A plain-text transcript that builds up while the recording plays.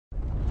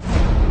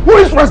Who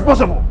is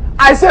responsible?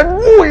 I said,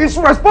 who is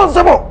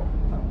responsible?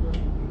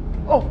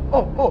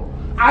 Oh.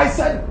 I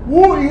said,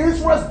 who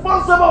is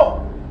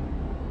responsible?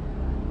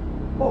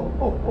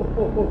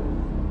 Oh.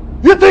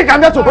 You think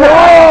I'm there to play?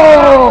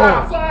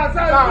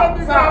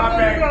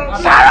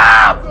 Shut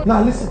up!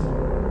 Now listen.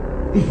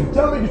 If you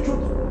tell me the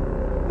truth,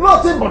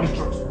 nothing but the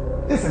truth.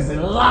 This is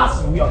the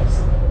last word.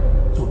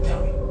 So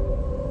tell me,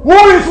 who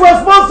is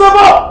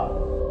responsible?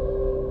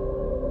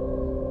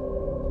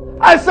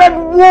 I said,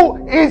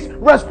 who is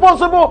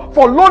responsible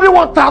for loading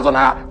 1,000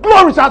 naira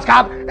Glow recharge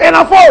card in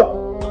a phone?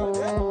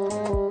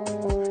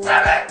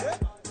 Tell me!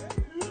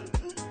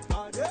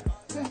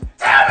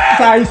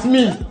 Sir, it's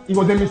me. It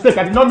was a mistake.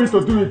 I did not mean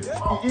to do it.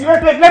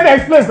 Let me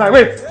explain, sir.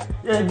 Wait.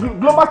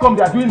 Globacom,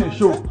 they are doing a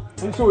show.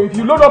 So if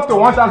you load up to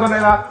 1,000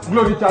 naira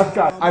Glow recharge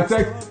card and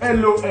text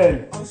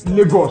LOL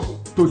Lagos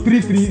to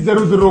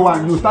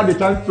 33001, you start the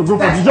chance to go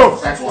for the show.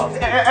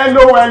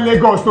 LOL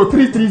Lagos to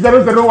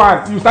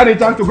 33001, you start the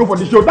chance to go for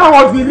the show. That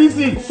was the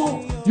reason.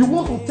 So you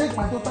want to take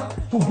my daughter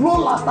to Glow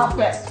Laughter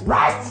Fest,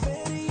 right?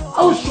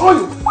 I will show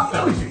you. What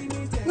is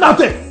it? Now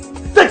take it.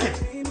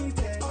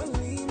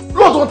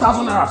 Load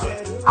 1,000 naira.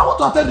 I want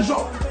to attend the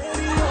show.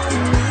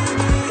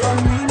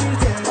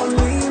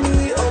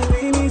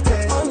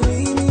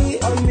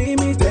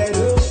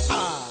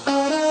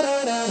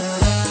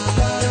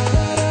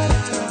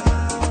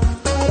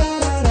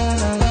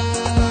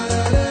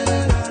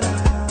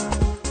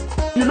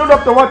 You load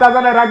up to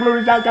 1,000 naira Glow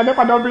recharge card,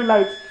 never don't be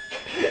like.